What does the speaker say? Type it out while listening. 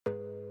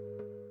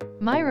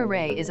Mira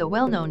Ray is a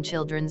well-known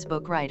children's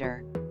book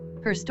writer.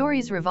 Her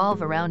stories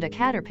revolve around a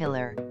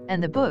caterpillar,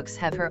 and the books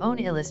have her own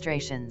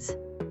illustrations.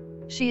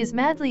 She is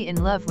madly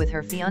in love with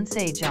her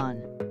fiancé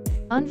John.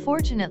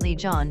 Unfortunately,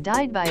 John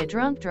died by a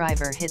drunk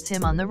driver hits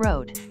him on the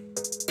road.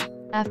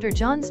 After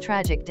John's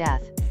tragic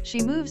death,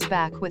 she moves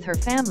back with her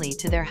family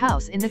to their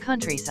house in the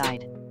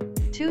countryside.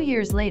 2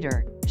 years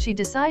later, she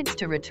decides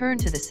to return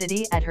to the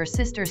city at her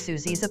sister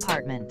Susie's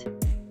apartment.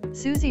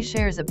 Susie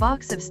shares a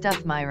box of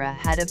stuff Mira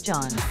had of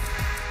John.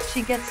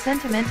 She gets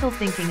sentimental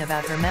thinking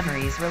about her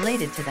memories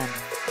related to them.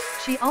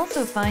 She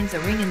also finds a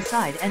ring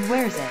inside and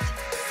wears it.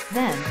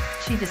 Then,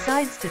 she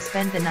decides to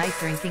spend the night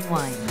drinking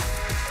wine.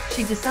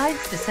 She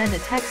decides to send a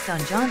text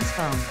on John's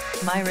phone.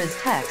 Mira's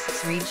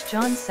texts reach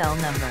John's cell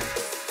number.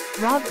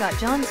 Rob got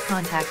John's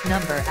contact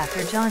number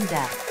after John's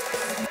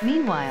death.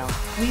 Meanwhile,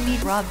 we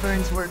meet Rob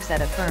Burns works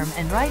at a firm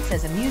and writes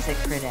as a music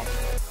critic.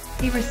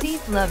 He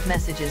received love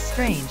messages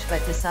strange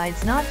but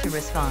decides not to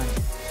respond.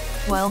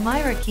 While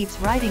Mira keeps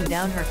writing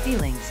down her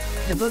feelings,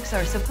 the books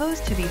are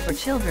supposed to be for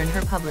children.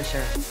 Her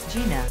publisher,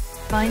 Gina,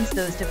 finds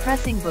those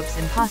depressing books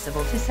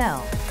impossible to sell.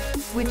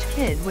 Which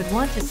kid would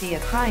want to see a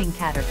crying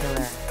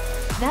caterpillar?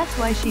 That's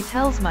why she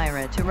tells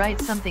Mira to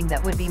write something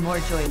that would be more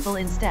joyful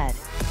instead.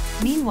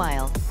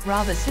 Meanwhile,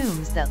 Rob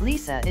assumes that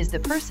Lisa is the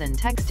person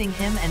texting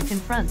him and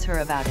confronts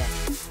her about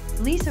it.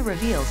 Lisa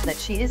reveals that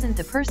she isn't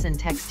the person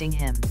texting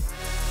him.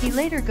 He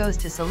later goes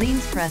to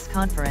Celine's press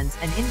conference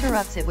and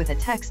interrupts it with a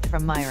text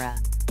from Mira.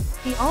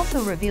 He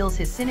also reveals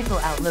his cynical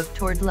outlook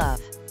toward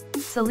love.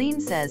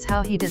 Celine says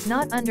how he does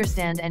not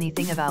understand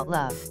anything about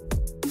love.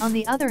 On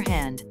the other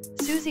hand,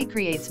 Susie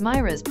creates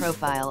Mira's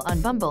profile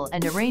on Bumble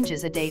and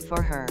arranges a date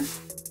for her.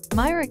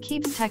 Mira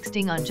keeps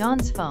texting on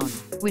John's phone,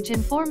 which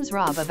informs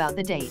Rob about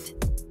the date.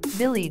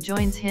 Billy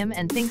joins him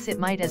and thinks it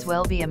might as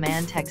well be a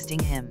man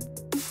texting him.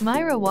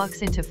 Mira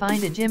walks in to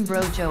find a gym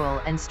bro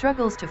Joel and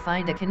struggles to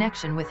find a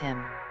connection with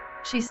him.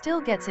 She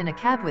still gets in a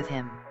cab with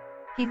him.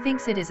 He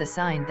thinks it is a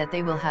sign that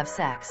they will have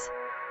sex.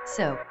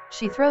 So,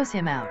 she throws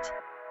him out.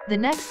 The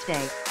next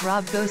day,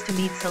 Rob goes to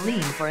meet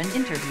Celine for an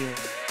interview.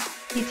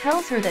 He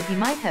tells her that he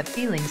might have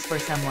feelings for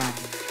someone.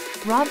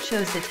 Rob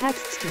shows the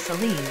texts to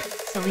Celine.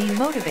 Celine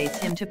motivates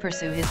him to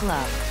pursue his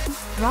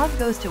love. Rob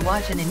goes to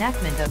watch an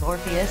enactment of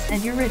Orpheus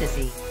and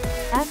Eurydice.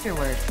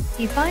 Afterward,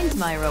 he finds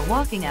Mira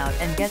walking out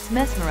and gets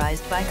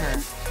mesmerized by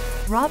her.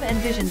 Rob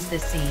envisions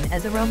this scene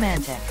as a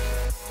romantic.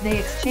 They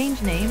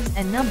exchange names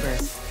and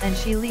numbers, and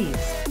she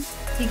leaves.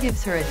 He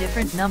gives her a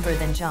different number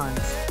than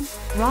John's.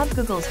 Rob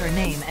Googles her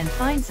name and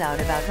finds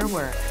out about her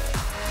work.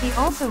 He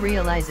also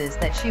realizes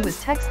that she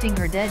was texting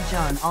her dead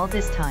John all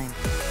this time.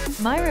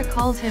 Mira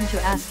calls him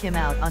to ask him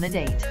out on a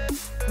date.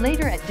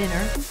 Later at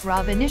dinner,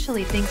 Rob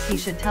initially thinks he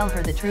should tell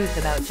her the truth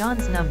about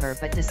John's number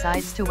but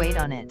decides to wait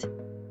on it.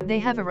 They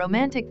have a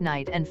romantic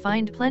night and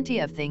find plenty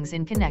of things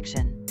in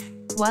connection.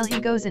 While he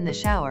goes in the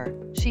shower,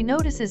 she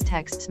notices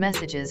text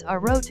messages are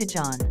wrote to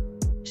John.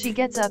 She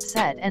gets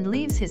upset and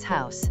leaves his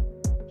house.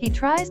 He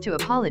tries to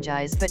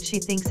apologize but she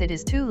thinks it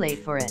is too late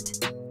for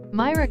it.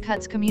 Mira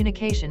cuts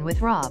communication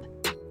with Rob.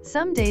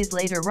 Some days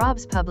later,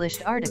 Rob's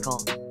published article.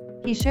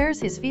 He shares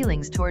his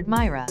feelings toward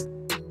Mira.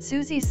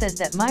 Susie says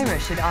that Mira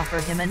should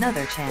offer him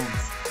another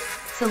chance.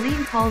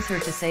 Celine calls her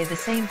to say the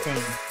same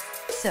thing.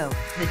 So,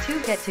 the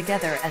two get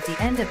together at the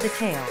end of the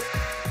tale.